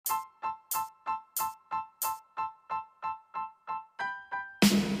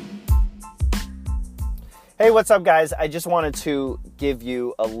Hey, what's up, guys? I just wanted to give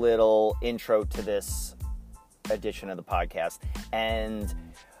you a little intro to this edition of the podcast. And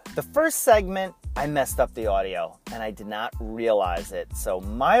the first segment, I messed up the audio, and I did not realize it. So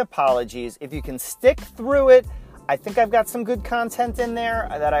my apologies. If you can stick through it, I think I've got some good content in there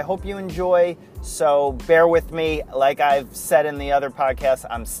that I hope you enjoy. So bear with me. Like I've said in the other podcast,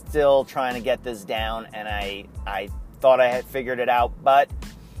 I'm still trying to get this down, and I thought I had figured it out, but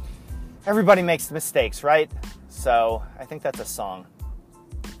everybody makes mistakes, right? So I think that's a song.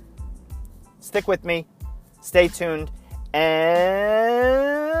 Stick with me. Stay tuned. And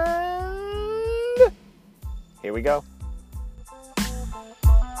here we go.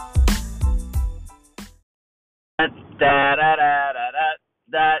 Hey,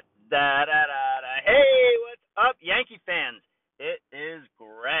 what's up, Yankee fans? It is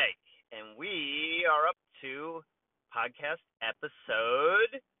Greg, and we are up to podcast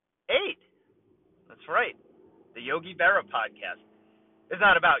episode 8. That's right, the Yogi Berra podcast. It's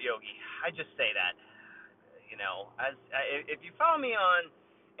not about Yogi. I just say that. You know, if you follow me on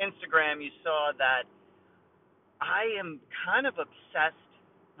Instagram, you saw that I am kind of obsessed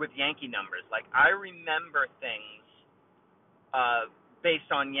with Yankee numbers. Like, I remember things based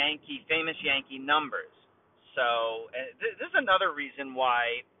on famous Yankee numbers. So this is another reason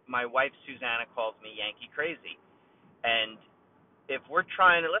why my wife Susanna calls me Yankee Crazy. And if we're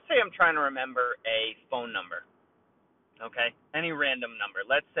let's say I'm trying to remember a phone number, okay, any random number.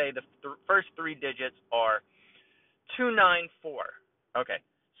 Let's say the first 3 digits are 294. Okay,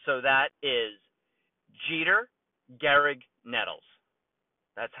 so that is Jeter, Gehrig, Nettles.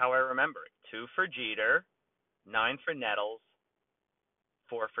 That's how I remember it. 2 for Jeter, 9 for Nettles,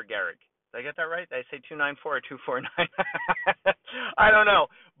 4 for Gehrig. Did I get that right? Did I say 294 or 249? I don't know.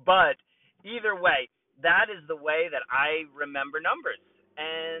 But either way, that is the way that I remember numbers.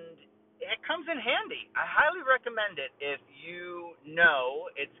 And it comes in handy. I highly recommend it if you know.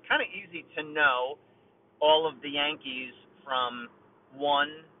 It's kind of easy to know all of the Yankees from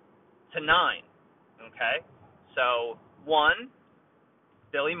 1 to 9. Okay? So 1,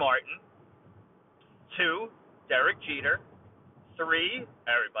 Billy Martin. 2, Derek Jeter. 3,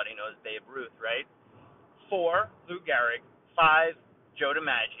 everybody knows Babe Ruth, right? 4, Lou Gehrig. 5, Joe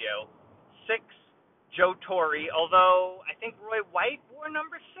DiMaggio. 6, Joe Torre, although I think Roy White wore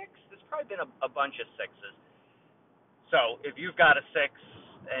number 6. There's probably been a bunch of 6s. So if you've got a 6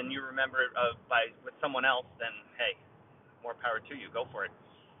 and you remember it with someone else, then hey, more power to you. Go for it.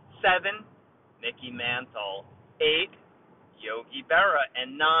 7, Mickey Mantle. 8, Yogi Berra.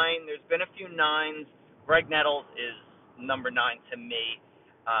 And 9, there's been a few 9s. Greg Nettles is number 9 to me.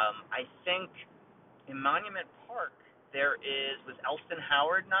 I think in Monument Park was Elston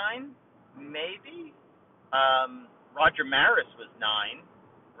Howard 9? Maybe? Roger Maris was 9,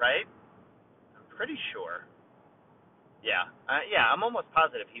 right? I'm pretty sure. Yeah, I'm almost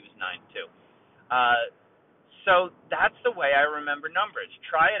positive he was 9 too. So that's the way I remember numbers.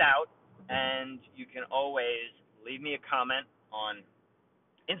 Try it out, and you can always leave me a comment on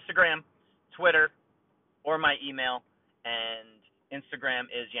Instagram, Twitter, or my email. And Instagram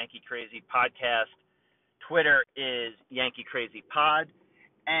is Yankee Crazy Podcast. Twitter is Yankee Crazy Pod.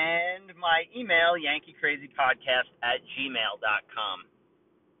 And my email, yankeecrazypodcast@gmail.com.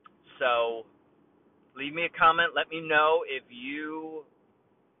 So leave me a comment. Let me know if you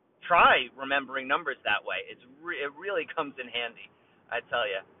try remembering numbers that way. It really comes in handy, I tell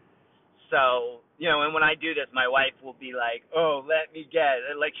you. So, and when I do this, my wife will be like, oh, let me get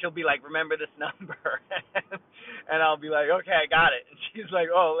it. Like, she'll be like, remember this number. And I'll be like, okay, I got it. And she's like,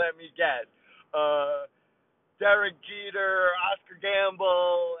 oh, let me get Derek Jeter, Oscar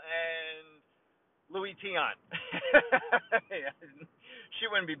Gamble, and Louis Tiant. She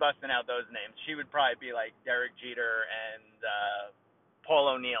wouldn't be busting out those names. She would probably be like Derek Jeter and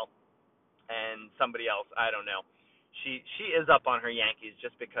Paul O'Neill and somebody else. I don't know. She is up on her Yankees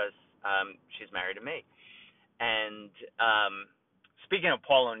just because she's married to me. And speaking of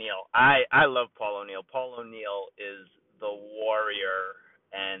Paul O'Neill, I love Paul O'Neill. Paul O'Neill is the warrior,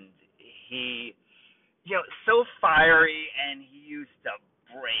 and he, so fiery, and he used to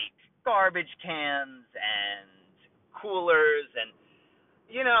break garbage cans and coolers, and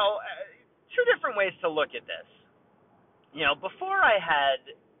two different ways to look at this. Before I had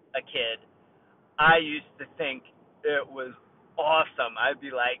a kid, I used to think it was awesome. I'd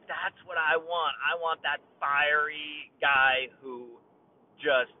be like, that's what I want. I want that fiery guy who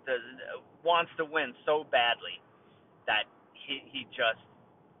just wants to win so badly that he just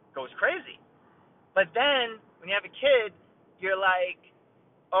goes crazy. But then when you have a kid, you're like,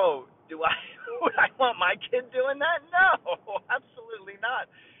 oh, would I want my kid doing that? No, absolutely not.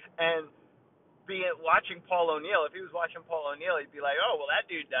 And watching Paul O'Neill. If he was watching Paul O'Neill, he'd be like, "Oh, well, that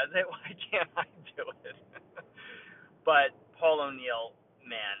dude does it. Why can't I do it?" But Paul O'Neill,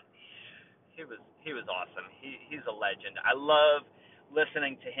 man, he was awesome. He's a legend. I love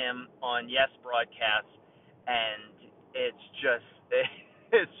listening to him on Yes broadcasts, and it's just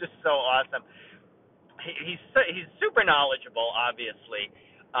it's just so awesome. He's super knowledgeable, obviously.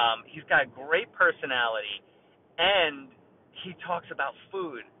 He's got great personality, and he talks about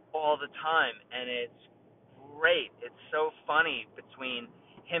food all the time, and it's great. It's so funny between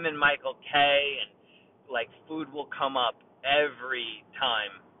him and Michael Kay, and like food will come up every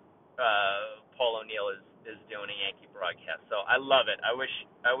time Paul O'Neill is doing a Yankee broadcast. So I love it. I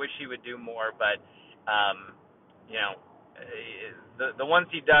wish he would do more, but you know, the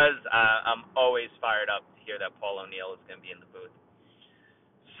ones he does, I'm always fired up to hear that Paul O'Neill is going to be in the booth.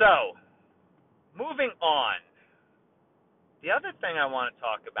 So, moving on. The other thing I want to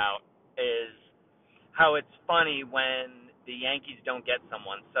talk about is how it's funny when the Yankees don't get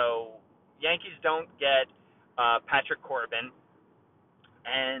someone. So, Yankees don't get Patrick Corbin,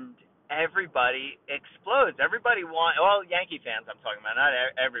 and everybody explodes. Everybody Yankee fans I'm talking about, not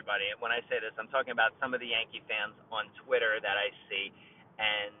everybody. When I say this, I'm talking about some of the Yankee fans on Twitter that I see,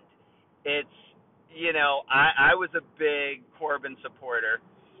 and it's, I was a big Corbin supporter,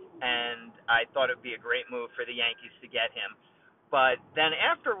 and I thought it would be a great move for the Yankees to get him. But then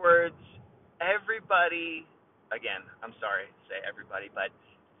afterwards, everybody, again, I'm sorry to say everybody, but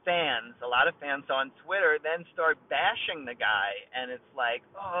fans, a lot of fans on Twitter then start bashing the guy, and it's like,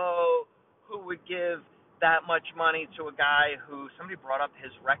 oh, who would give that much money to a guy who, somebody brought up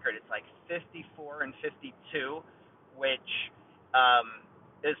his record, it's like 54 and 52, which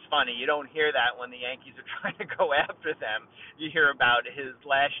is funny. You don't hear that when the Yankees are trying to go after them. You hear about his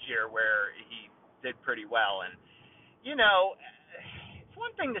last year where he did pretty well, and it's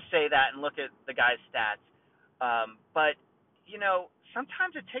one thing to say that and look at the guy's stats, but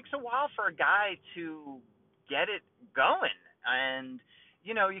sometimes it takes a while for a guy to get it going. And,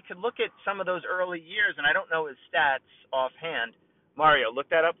 you could look at some of those early years, and I don't know his stats offhand. Mario, look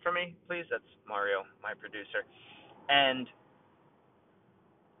that up for me, please. That's Mario, my producer. And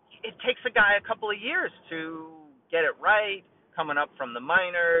it takes a guy a couple of years to get it right, coming up from the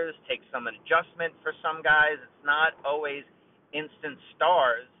minors, takes some adjustment for some guys. It's not always instant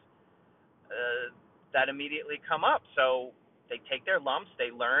stars that immediately come up. So they take their lumps,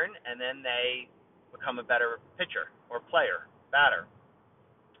 they learn, and then they become a better pitcher or player, batter,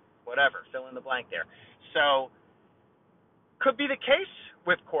 whatever, fill in the blank there. So could be the case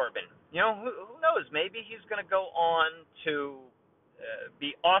with Corbin. Who knows? Maybe he's going to go on to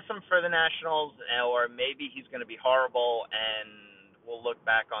be awesome for the Nationals, or maybe he's going to be horrible, and we'll look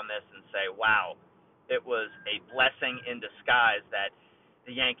back on this and say, wow, it was a blessing in disguise that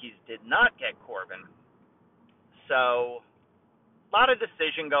the Yankees did not get Corbin. So a lot of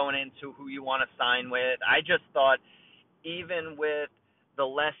decision going into who you want to sign with. I just thought, even with the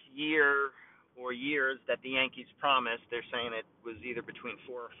less years that the Yankees promised, they're saying it was either between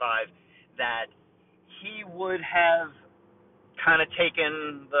 4 or 5, that he would have kind of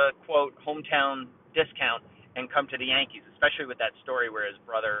taken the, quote, hometown discount and come to the Yankees, especially with that story where his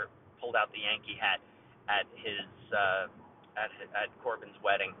brother pulled out the Yankee hat at his at Corbin's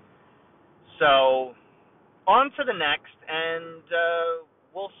wedding. So on to the next, and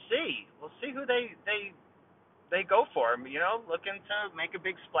we'll see who they go for. Looking to make a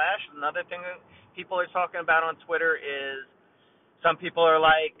big splash. Another thing that people are talking about on Twitter is, some people are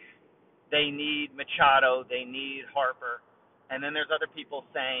like, they need Machado, they need Harper, and then there's other people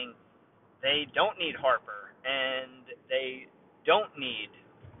saying they don't need Harper and they don't need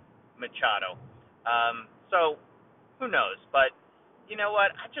Machado. So who knows? But you know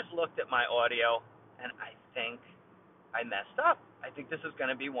what? I just looked at my audio, and I think I messed up. I think this is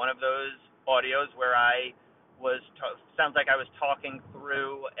going to be one of those audios where I sounds like I was talking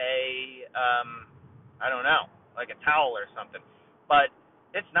through I don't know, like a towel or something. But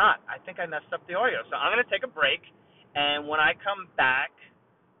it's not. I think I messed up the audio. So I'm going to take a break, and when I come back,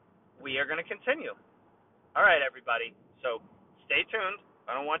 we are going to continue. All right, everybody. So stay tuned.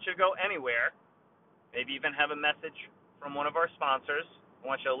 I don't want you to go anywhere. Maybe even have a message from one of our sponsors. I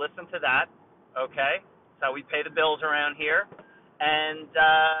want you to listen to that. Okay? That's how we pay the bills around here. And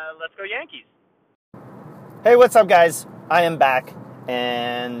let's go Yankees. Hey, what's up, guys? I am back,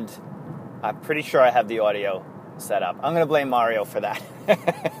 and I'm pretty sure I have the audio set up. I'm going to blame Mario for that.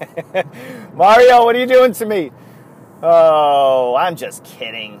 Mario, what are you doing to me? Oh, I'm just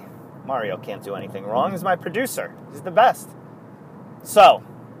kidding. Mario can't do anything wrong. He's my producer. He's the best. So,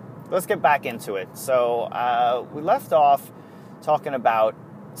 let's get back into it. So, we left off talking about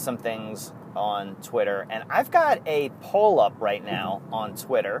some things on Twitter, and I've got a poll up right now on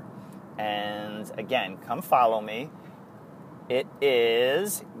Twitter. And again, come follow me. It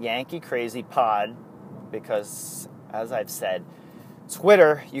is Yankee Crazy Pod, because, as I've said,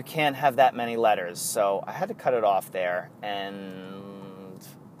 Twitter, you can't have that many letters, so I had to cut it off there, and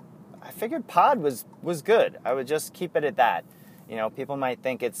I figured pod was good. I would just keep it at that. You know, people might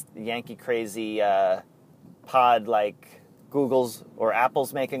think it's Yankee Crazy pod, like Google's or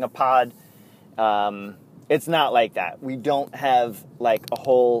Apple's making a pod. It's not like that. We don't have like a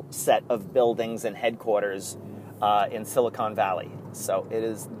whole set of buildings and headquarters in Silicon Valley, so it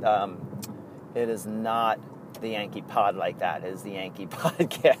is not the Yankee Pod like that. It is the Yankee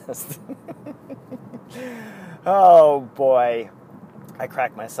Podcast. Oh boy, I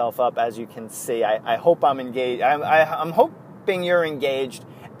crack myself up, as you can see. I hope I'm engaged. I'm hoping you're engaged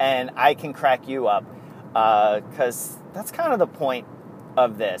and I can crack you up, because that's kind of the point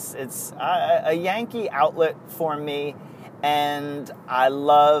of this. It's a Yankee outlet for me, and I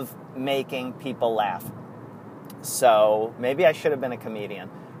love making people laugh. So maybe I should have been a comedian,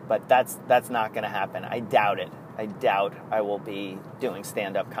 but that's not going to happen. I doubt it. I doubt I will be doing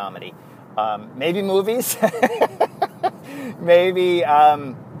stand-up comedy. Maybe movies. maybe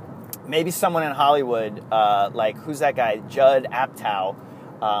someone in Hollywood, like, who's that guy, Judd Apatow,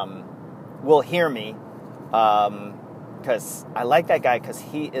 will hear me, because I like that guy, because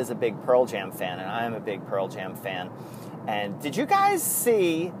he is a big Pearl Jam fan, and I am a big Pearl Jam fan. And did you guys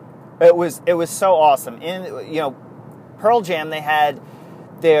see? It was so awesome. Pearl Jam, they had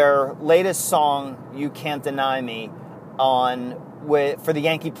their latest song, "You Can't Deny Me," for the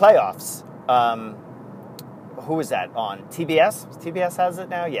Yankee playoffs. Who was that on? TBS? TBS has it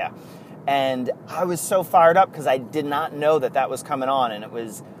now? Yeah. And I was so fired up because I did not know that was coming on, and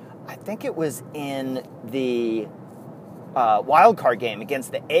I think it was in the wild card game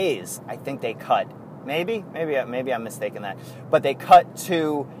against the A's. I think they cut. Maybe I'm mistaken that. But they cut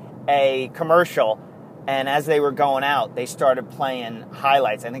to a commercial, and as they were going out, they started playing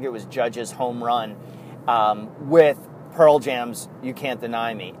highlights. I think it was Judge's home run with Pearl Jam's "You Can't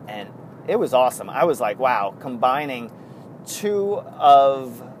Deny Me," and it was awesome. I was like, wow, combining two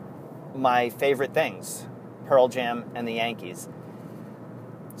of my favorite things, Pearl Jam and the Yankees.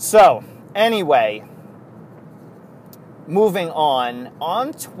 So, anyway, moving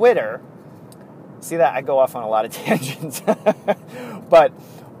on Twitter, see that I go off on a lot of tangents, but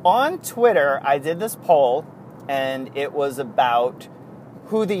on Twitter, I did this poll, and it was about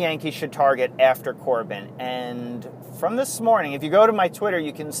who the Yankees should target after Corbin. And from this morning, if you go to my Twitter,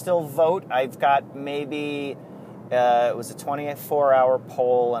 you can still vote. I've got maybe, it was a 24-hour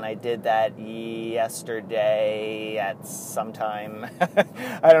poll, and I did that yesterday at some time.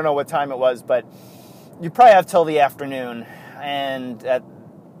 I don't know what time it was, but you probably have till the afternoon. And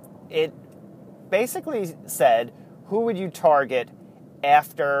it basically said, who would you target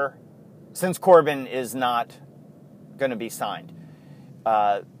since Corbin is not going to be signed?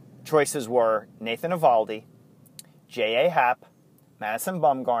 Choices were Nathan Eovaldi, J.A. Happ, Madison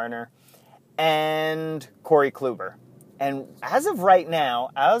Bumgarner, and Corey Kluber. And as of right now,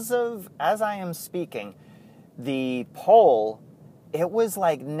 as I am speaking, the poll, it was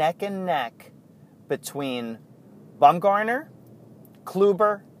like neck and neck between Bumgarner,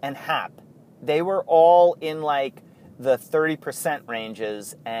 Kluber, and Happ. They were all in like the 30%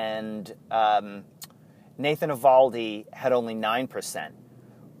 ranges, and Nathan Eovaldi had only 9%.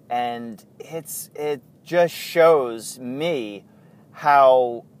 And it just shows me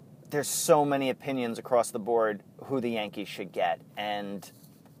how there's so many opinions across the board who the Yankees should get. And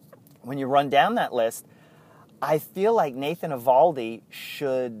when you run down that list, I feel like Nathan Eovaldi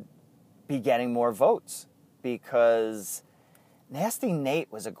should be getting more votes, because Nasty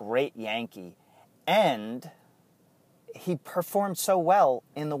Nate was a great Yankee, and he performed so well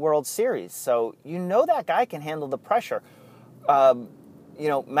in the World Series. So that guy can handle the pressure.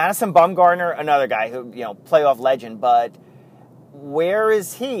 Madison Bumgarner, another guy who, playoff legend, but where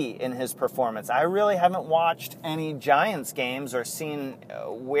is he in his performance? I really haven't watched any Giants games or seen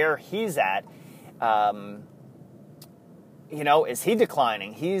where he's at. Is he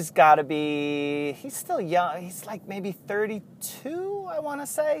declining? He's got to be, he's still young. He's like maybe 32, I want to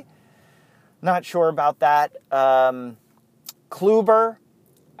say. Not sure about that. Kluber,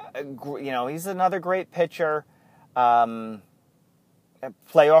 he's another great pitcher.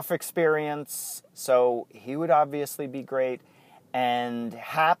 Playoff experience, so he would obviously be great. And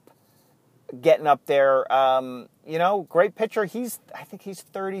Happ, getting up there, great pitcher. I think he's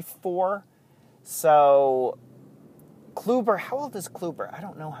 34. So Kluber, how old is Kluber? I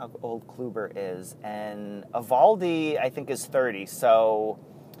don't know how old Kluber is. And Eovaldi, I think, is 30. So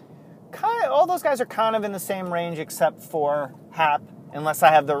all those guys are kind of in the same range except for Happ, unless I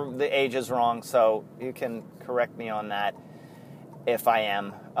have the ages wrong. So you can correct me on that if I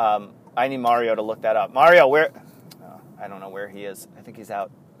am. I need Mario to look that up. Mario, where? Oh, I don't know where he is. I think he's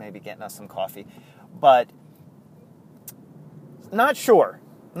out, maybe getting us some coffee. But not sure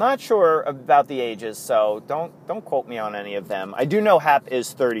about the ages. So don't quote me on any of them. I do know Happ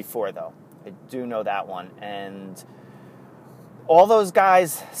is 34 though. I do know that one, and all those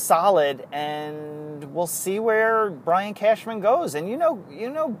guys solid, and we'll see where Brian Cashman goes. And you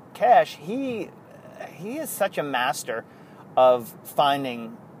know Cash, he is such a master of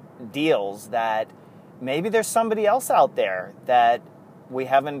finding deals that maybe there's somebody else out there that we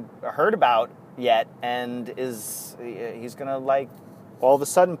haven't heard about yet, and he's gonna like all of a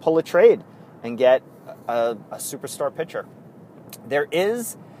sudden pull a trade and get a superstar pitcher. There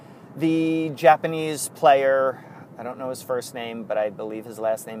is the Japanese player, I don't know his first name, but I believe his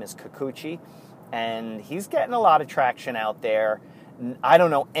last name is Kikuchi, and he's getting a lot of traction out there. I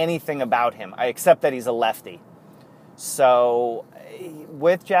don't know anything about him, except that he's a lefty. So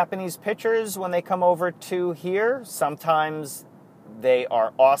with Japanese pitchers, when they come over to here, sometimes they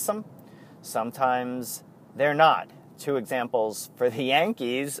are awesome, sometimes they're not. Two examples for the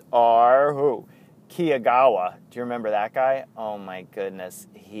Yankees are who? Kiyagawa. Do you remember that guy? Oh my goodness.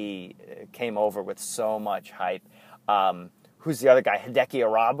 He came over with so much hype. Who's the other guy? Hideki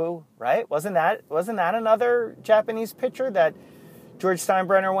Arabu, right? Wasn't that another Japanese pitcher that George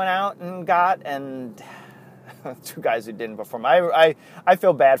Steinbrenner went out and got? And two guys who didn't perform. I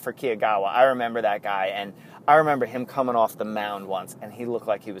feel bad for Kiyagawa. I remember that guy, and I remember him coming off the mound once, and he looked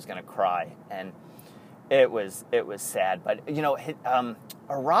like he was going to cry, and it was sad. But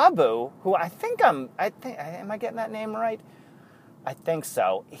Arabu, who am I getting that name right? I think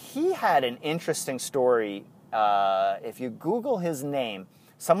so. He had an interesting story. If you Google his name,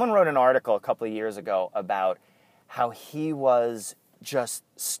 someone wrote an article a couple of years ago about how he was just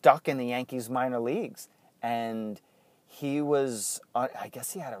stuck in the Yankees minor leagues. And he was, I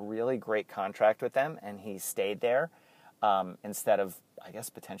guess he had a really great contract with them, and he stayed there instead of, I guess,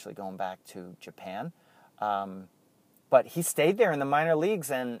 potentially going back to Japan. But he stayed there in the minor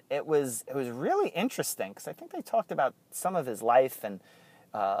leagues, and it was really interesting because I think they talked about some of his life and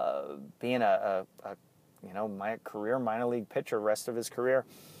being my career minor league pitcher, rest of his career.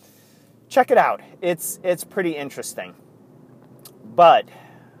 Check it out. It's pretty interesting. But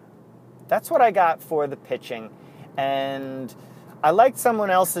that's what I got for the pitching. And I liked someone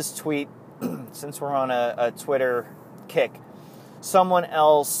else's tweet, since we're on a Twitter kick. Someone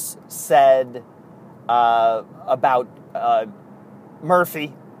else said about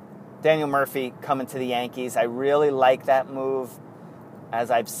Daniel Murphy coming to the Yankees. I really like that move. As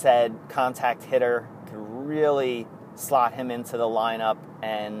I've said, contact hitter, could really slot him into the lineup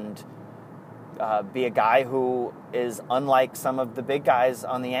and be a guy who is unlike some of the big guys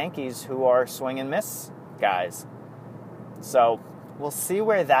on the Yankees who are swing and miss guys. So we'll see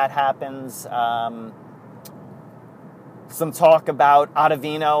where that happens. Some talk about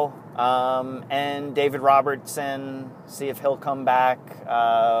Ottavino and David Robertson, see if he'll come back.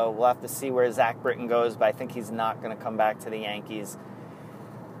 We'll have to see where Zach Britton goes, but I think he's not going to come back to the Yankees.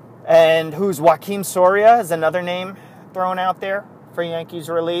 And who's Joakim Soria is another name thrown out there for Yankees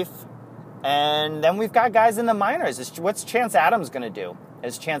relief. And then we've got guys in the minors. What's Chance Adams going to do?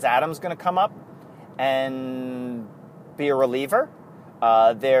 Is Chance Adams going to come up and be a reliever?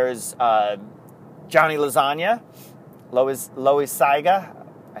 There's Johnny Lasagna, Lois Saiga.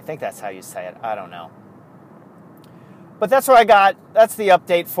 I think that's how you say it. I don't know. But that's what I got. That's the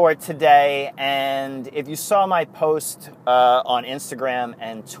update for today. And if you saw my post on Instagram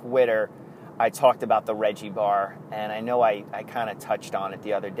and Twitter, I talked about the Reggie bar. And I know I kind of touched on it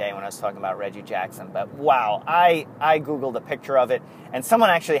the other day when I was talking about Reggie Jackson. But wow, I Googled a picture of it. And someone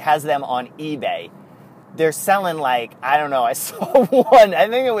actually has them on eBay. They're selling I saw one. I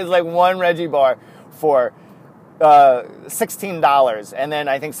think it was one Reggie bar for $16. And then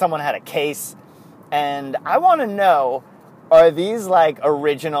I think someone had a case. And I want to know, are these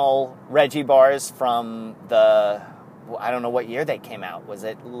original Reggie bars from I don't know what year they came out. Was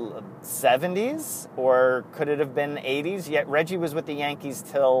it 70s or could it have been 80s? Yet Reggie was with the Yankees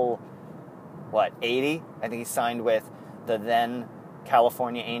till, 80? I think he signed with the then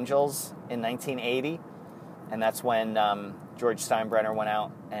California Angels in 1980. And that's when George Steinbrenner went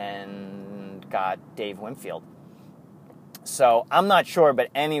out and got Dave Winfield. So I'm not sure, but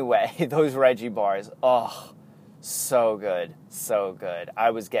anyway, those Reggie bars, oh, so good, so good.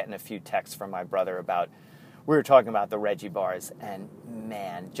 I was getting a few texts from my brother we were talking about the Reggie bars, and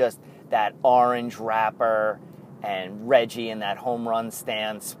man, just that orange wrapper and Reggie in that home run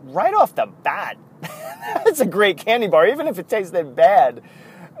stance right off the bat. That's a great candy bar, even if it tasted bad.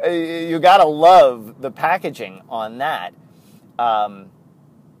 You gotta love the packaging on that.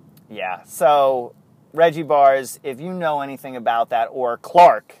 Yeah, so Reggie bars, if you know anything about that, or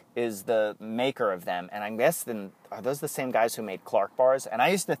Clark is the maker of them, and I'm guessing, are those the same guys who made Clark bars? And I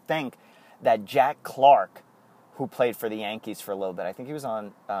used to think that Jack Clark, who played for the Yankees for a little bit, I think he was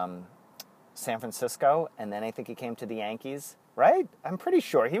on San Francisco, and then I think he came to the Yankees, right? I'm pretty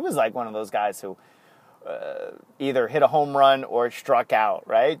sure he was like one of those guys who either hit a home run or struck out,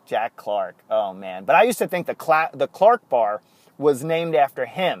 right? Jack Clark. Oh, man. But I used to think the Clark bar was named after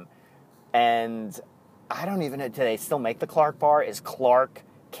him. And I don't even know, do they still make the Clark bar? Is Clark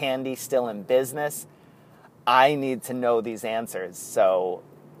Candy still in business? I need to know these answers. So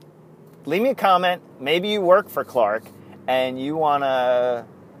leave me a comment. Maybe you work for Clark and you want to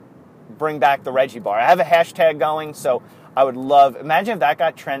bring back the Reggie bar. I have a hashtag going, so I would love, imagine if that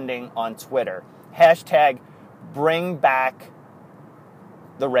got trending on Twitter. Hashtag bring back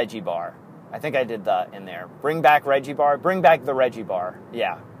the Reggie bar. I think I did the in there. Bring back Reggie bar. Bring back the Reggie bar.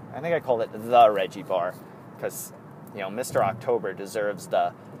 Yeah, I think I called it the Reggie bar because, Mr. October deserves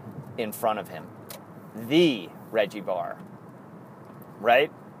the in front of him. The Reggie bar.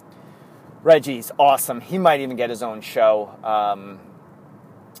 Right? Reggie's awesome. He might even get his own show.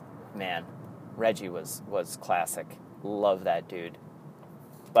 Man, Reggie was classic. Love that dude.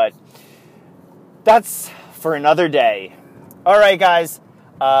 But that's for another day. All right, guys.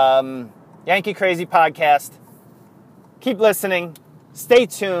 Yankee Crazy Podcast. Keep listening. Stay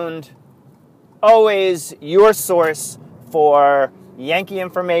tuned. Always your source for Yankee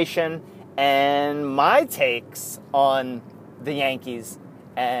information and my takes on the Yankees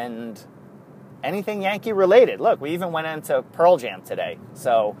and anything Yankee related. Look, we even went into Pearl Jam today.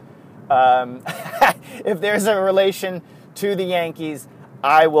 So if there's a relation to the Yankees,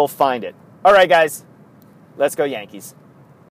 I will find it. All right, guys. Let's go Yankees.